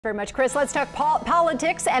Very much, Chris. Let's talk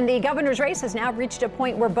politics. And the governor's race has now reached a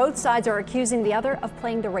point where both sides are accusing the other of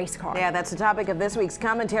playing the race card. Yeah, that's the topic of this week's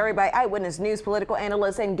commentary by Eyewitness News political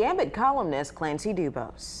analyst and Gambit columnist Clancy.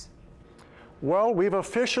 Well, we've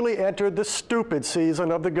officially entered the stupid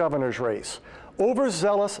season of the governor's race.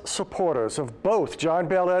 Overzealous supporters of both John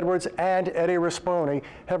Bel Edwards and Eddie Rispone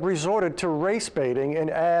have resorted to race baiting in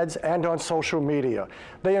ads and on social media.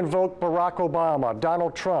 They invoke Barack Obama,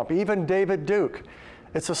 Donald Trump, even David Duke.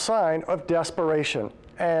 It's a sign of desperation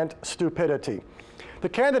and stupidity. The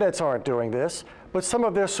candidates aren't doing this, but some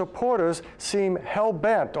of their supporters seem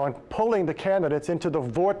hell-bent on pulling the candidates into the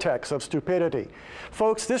vortex of stupidity.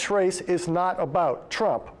 Folks, this race is not about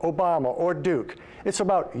Trump, Obama, or Duke. It's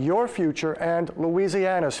about your future and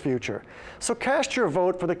Louisiana's future. So cast your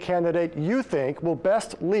vote for the candidate you think will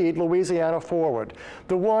best lead Louisiana forward,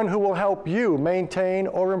 the one who will help you maintain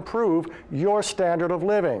or improve your standard of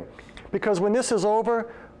living. Because when this is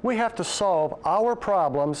over, we have to solve our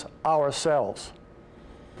problems ourselves.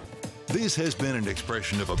 This has been an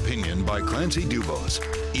expression of opinion by Clancy.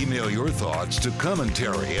 Email your thoughts to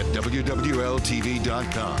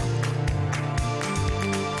commentary@WWLTV.com.